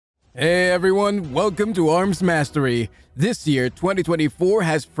Hey everyone, welcome to Arms Mastery. This year, 2024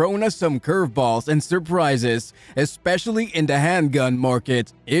 has thrown us some curveballs and surprises, especially in the handgun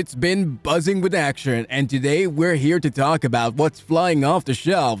market. It's been buzzing with action, and today we're here to talk about what's flying off the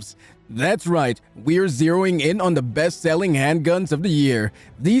shelves. That's right, we're zeroing in on the best-selling handguns of the year.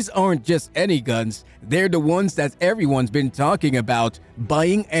 These aren't just any guns, they're the ones that everyone's been talking about,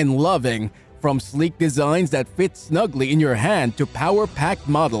 buying and loving. From sleek designs that fit snugly in your hand to power-packed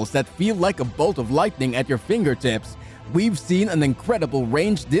models that feel like a bolt of lightning at your fingertips, we've seen an incredible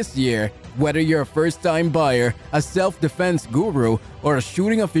range this year. Whether you're a first-time buyer, a self-defense guru, or a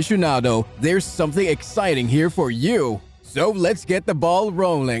shooting aficionado, there's something exciting here for you. So let's get the ball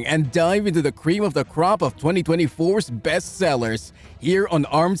rolling and dive into the cream of the crop of 2024's bestsellers. Here on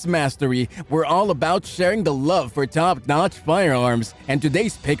Arms Mastery, we're all about sharing the love for top-notch firearms, and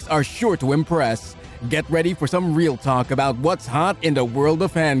today's picks are sure to impress. Get ready for some real talk about what's hot in the world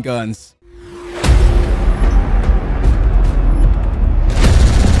of handguns.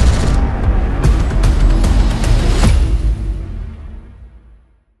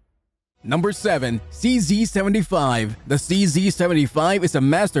 Number 7. CZ75. The CZ75 is a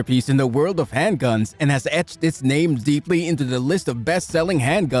masterpiece in the world of handguns and has etched its name deeply into the list of best-selling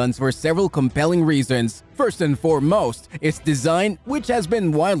handguns for several compelling reasons. First and foremost, its design, which has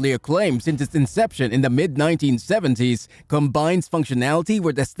been widely acclaimed since its inception in the mid-1970s, combines functionality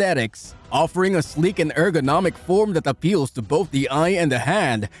with aesthetics, offering a sleek and ergonomic form that appeals to both the eye and the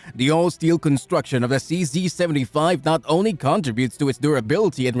hand. The all-steel construction of the CZ75 not only contributes to its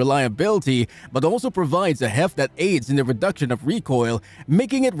durability and reliability, but also provides a heft that aids in the reduction of recoil,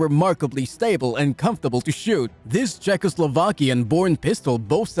 making it remarkably stable and comfortable to shoot. This Czechoslovakian-born pistol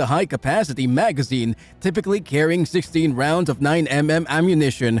boasts a high-capacity magazine, typically carrying 16 rounds of 9mm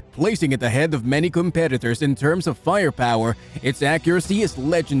ammunition, placing it ahead of many competitors in terms of firepower. Its accuracy is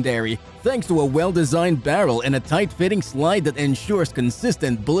legendary, thanks to a well-designed barrel and a tight-fitting slide that ensures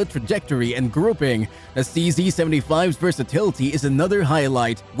consistent bullet trajectory and grouping. The CZ75's versatility is another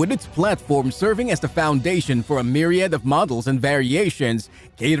highlight, with its platform serving as the foundation for a myriad of models and variations,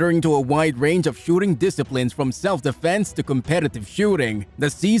 catering to a wide range of shooting disciplines from self-defense to competitive shooting. The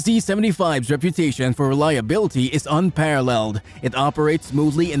CZ75's reputation for reliability is unparalleled. It operates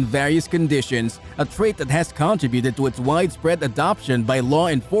smoothly in various conditions, a trait that has contributed to its widespread adoption by law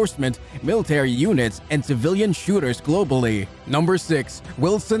enforcement, military units, and civilian shooters globally. Number 6.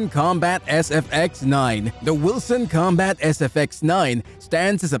 Wilson Combat SFX-9. The Wilson Combat SFX-9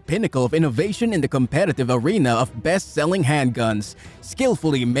 stands as a pinnacle of innovation in the competitive arena of best-selling handguns,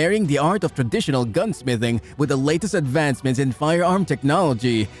 skillfully marrying the art of traditional gunsmithing with the latest advancements in firearm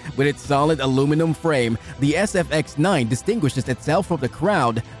technology. With its solid aluminum frame, the SFX-9 distinguishes itself from the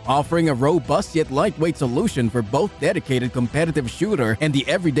crowd, offering a robust yet lightweight solution for both dedicated competitive shooter and the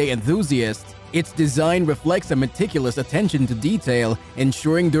everyday enthusiast. Its design reflects a meticulous attention to detail,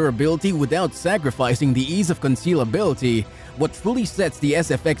 ensuring durability without sacrificing the ease of concealability. What truly sets the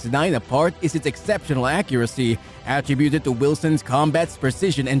SFX-9 apart is its exceptional accuracy, attributed to Wilson's Combat's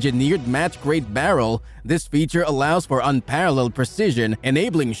precision-engineered match-grade barrel. This feature allows for unparalleled precision,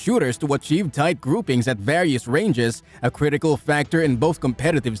 enabling shooters to achieve tight groupings at various ranges, a critical factor in both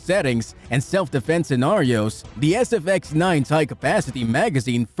competitive settings and self-defense scenarios. The SFX-9's high-capacity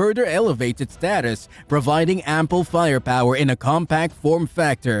magazine further elevates its status, providing ample firepower in a compact form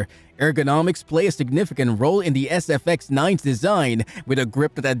factor. Ergonomics play a significant role in the SFX-9's design, with a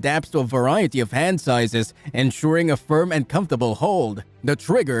grip that adapts to a variety of hand sizes, ensuring a firm and comfortable hold. The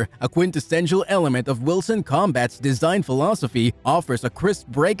trigger, a quintessential element of Wilson Combat's design philosophy, offers a crisp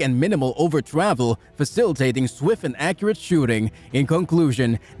break and minimal over-travel, facilitating swift and accurate shooting. In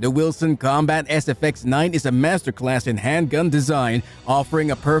conclusion, the Wilson Combat SFX-9 is a masterclass in handgun design, offering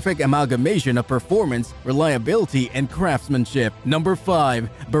a perfect amalgamation of performance, reliability, and craftsmanship. Number 5.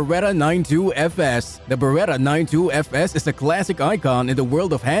 Beretta 92 FS. The Beretta 92 FS is a classic icon in the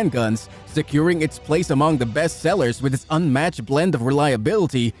world of handguns, securing its place among the best sellers with its unmatched blend of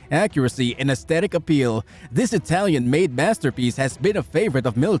reliability, accuracy, and aesthetic appeal. This Italian-made masterpiece has been a favorite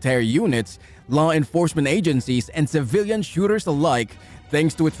of military units, law enforcement agencies, and civilian shooters alike,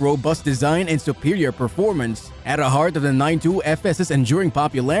 thanks to its robust design and superior performance. At the heart of the 92 FS's enduring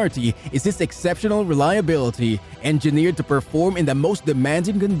popularity is its exceptional reliability. Engineered to perform in the most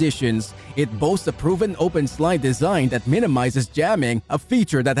demanding conditions, it boasts a proven open slide design that minimizes jamming, a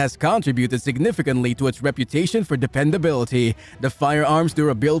feature that has contributed significantly to its reputation for dependability. The firearm's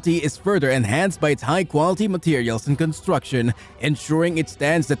durability is further enhanced by its high-quality materials and construction, ensuring it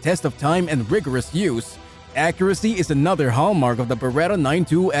stands the test of time and rigorous use. Accuracy is another hallmark of the Beretta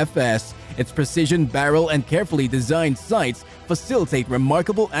 92 FS. Its precision barrel and carefully designed sights facilitate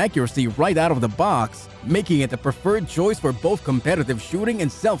remarkable accuracy right out of the box, making it a preferred choice for both competitive shooting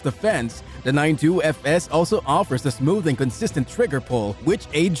and self-defense. The 9.2 FS also offers a smooth and consistent trigger pull, which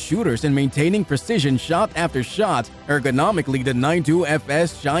aids shooters in maintaining precision shot after shot. Ergonomically, the 9.2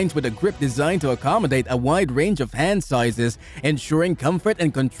 FS shines with a grip designed to accommodate a wide range of hand sizes, ensuring comfort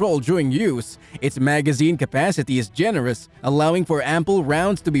and control during use. Its magazine capacity is generous, allowing for ample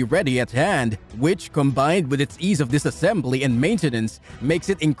rounds to be ready at hand, which, combined with its ease of disassembly and maintenance, makes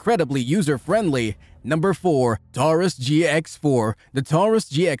it incredibly user-friendly. Number 4. Taurus GX4. The Taurus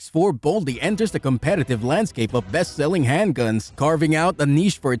GX4 boldly enters the competitive landscape of best-selling handguns, carving out a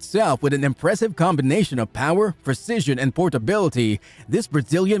niche for itself with an impressive combination of power, precision, and portability. This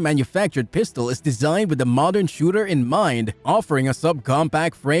Brazilian-manufactured pistol is designed with the modern shooter in mind, offering a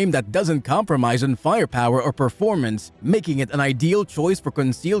subcompact frame that doesn't compromise on firepower or performance, making it an ideal choice for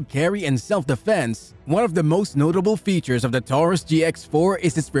concealed carry and self-defense. One of the most notable features of the Taurus GX4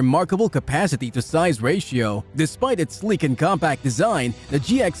 is its remarkable capacity-to-size ratio. Despite its sleek and compact design, the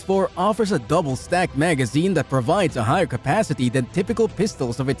GX4 offers a double-stacked magazine that provides a higher capacity than typical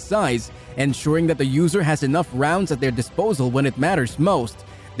pistols of its size, ensuring that the user has enough rounds at their disposal when it matters most.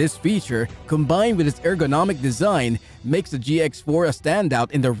 This feature, combined with its ergonomic design, makes the GX4 a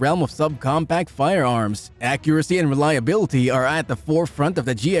standout in the realm of subcompact firearms. Accuracy and reliability are at the forefront of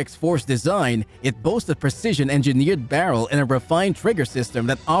the GX4's design. It boasts a precision-engineered barrel and a refined trigger system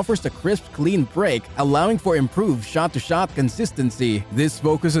that offers a crisp, clean break, allowing for improved shot-to-shot consistency. This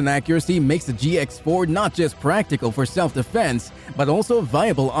focus on accuracy makes the GX4 not just practical for self-defense, but also a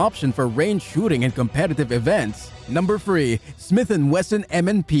viable option for range shooting and competitive events. Number 3. Smith & Wesson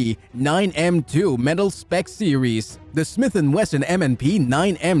M&P 9M2 Metal Spec Series. The Smith & Wesson M&P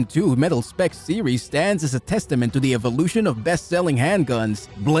 9M2 Metal Spec Series stands as a testament to the evolution of best-selling handguns,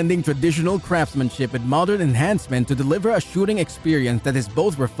 blending traditional craftsmanship with modern enhancement to deliver a shooting experience that is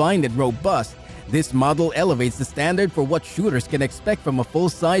both refined and robust. This model elevates the standard for what shooters can expect from a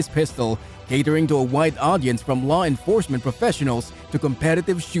full-size pistol, catering to a wide audience from law enforcement professionals to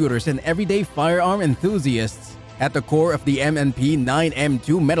competitive shooters and everyday firearm enthusiasts. At the core of the M&P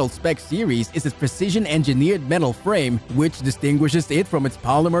 9M2 Metal Spec Series is its precision-engineered metal frame, which distinguishes it from its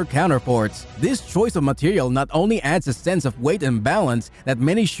polymer counterparts. This choice of material not only adds a sense of weight and balance that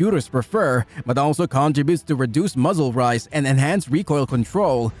many shooters prefer, but also contributes to reduced muzzle rise and enhanced recoil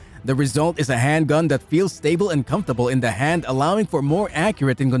control. The result is a handgun that feels stable and comfortable in the hand, allowing for more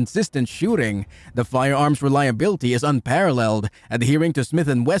accurate and consistent shooting. The firearm's reliability is unparalleled, adhering to Smith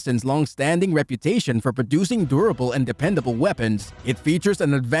 & Wesson's long-standing reputation for producing durable and dependable weapons. It features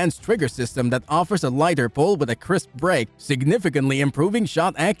an advanced trigger system that offers a lighter pull with a crisp break, significantly improving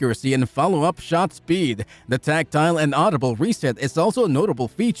shot accuracy and follow-up shot speed. The tactile and audible reset is also a notable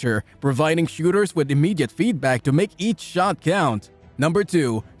feature, providing shooters with immediate feedback to make each shot count. Number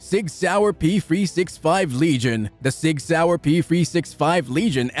 2. Sig Sauer P365 Legion. The Sig Sauer P365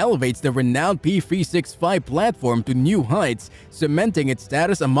 Legion elevates the renowned P365 platform to new heights, cementing its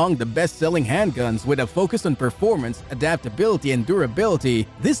status among the best-selling handguns with a focus on performance, adaptability, and durability.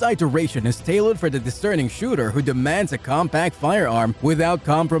 This iteration is tailored for the discerning shooter who demands a compact firearm without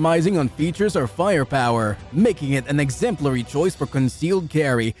compromising on features or firepower, making it an exemplary choice for concealed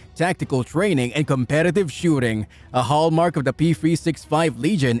carry, tactical training, and competitive shooting. A hallmark of the P365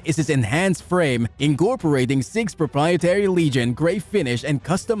 Legion is its enhanced frame, incorporating 6 proprietary Legion gray finish and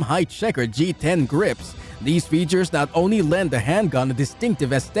custom high-checkered G10 grips. These features not only lend the handgun a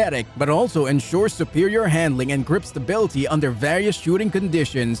distinctive aesthetic, but also ensure superior handling and grip stability under various shooting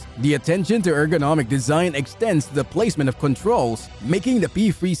conditions. The attention to ergonomic design extends to the placement of controls, making the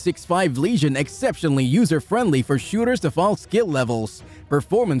P365 Legion exceptionally user-friendly for shooters of all skill levels.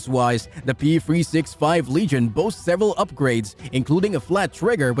 Performance-wise, the P365 Legion boasts several upgrades, including a flat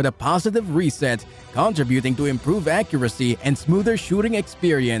trigger with a positive reset, contributing to improved accuracy and smoother shooting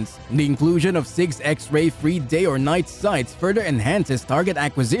experience. The inclusion of 6 X-ray free day or night sights further enhances target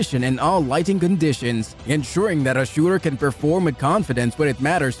acquisition in all lighting conditions, ensuring that a shooter can perform with confidence when it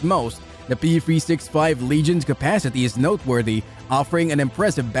matters most. The P365 Legion's capacity is noteworthy, offering an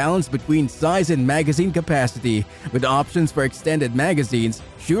impressive balance between size and magazine capacity. With options for extended magazines,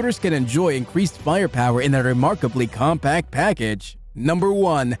 shooters can enjoy increased firepower in a remarkably compact package. Number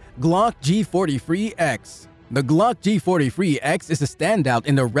 1. GLOCK G43X. The GLOCK G43X is a standout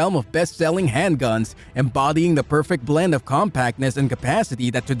in the realm of best-selling handguns, embodying the perfect blend of compactness and capacity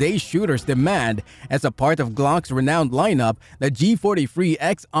that today's shooters demand. As a part of GLOCK's renowned lineup, the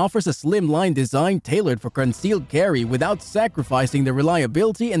G43X offers a slimline design tailored for concealed carry without sacrificing the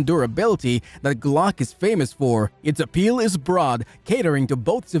reliability and durability that GLOCK is famous for. Its appeal is broad, catering to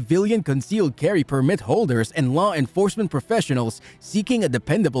both civilian concealed carry permit holders and law enforcement professionals seeking a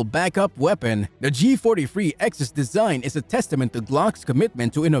dependable backup weapon. The G43X's design is a testament to GLOCK's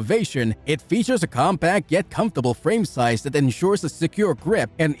commitment to innovation. It features a compact yet comfortable frame size that ensures a secure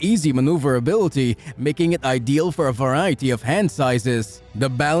grip and easy maneuverability, making it ideal for a variety of hand sizes. The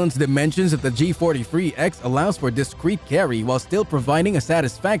balanced dimensions of the G43X allows for discreet carry while still providing a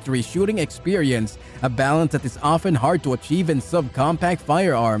satisfactory shooting experience, a balance that is often hard to achieve in subcompact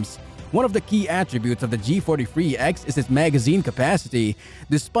firearms. One of the key attributes of the G43X is its magazine capacity.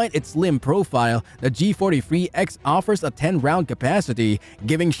 Despite its slim profile, the G43X offers a 10-round capacity,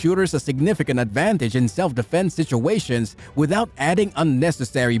 giving shooters a significant advantage in self-defense situations without adding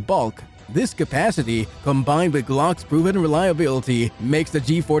unnecessary bulk. This capacity, combined with GLOCK's proven reliability, makes the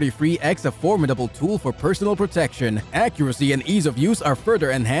G43X a formidable tool for personal protection. Accuracy and ease of use are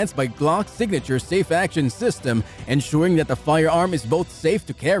further enhanced by GLOCK's signature safe action system, ensuring that the firearm is both safe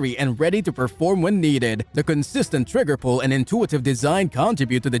to carry and ready to perform when needed. The consistent trigger pull and intuitive design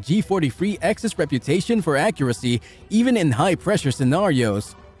contribute to the G43X's reputation for accuracy, even in high-pressure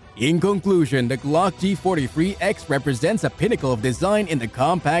scenarios. In conclusion, the GLOCK G43X represents a pinnacle of design in the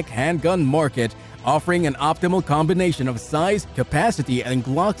compact handgun market, offering an optimal combination of size, capacity, and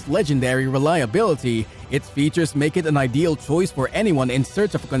GLOCK's legendary reliability. Its features make it an ideal choice for anyone in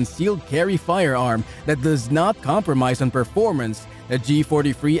search of a concealed carry firearm that does not compromise on performance. The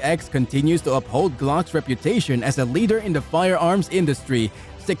G43X continues to uphold GLOCK's reputation as a leader in the firearms industry,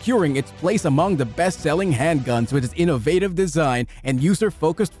 securing its place among the best-selling handguns with its innovative design and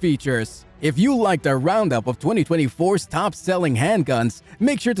user-focused features. If you liked our roundup of 2024's top-selling handguns,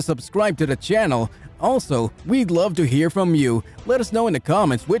 make sure to subscribe to the channel. Also, we'd love to hear from you. Let us know in the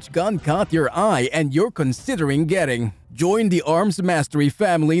comments which gun caught your eye and you're considering getting. Join the Arms Mastery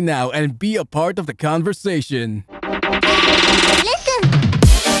family now and be a part of the conversation.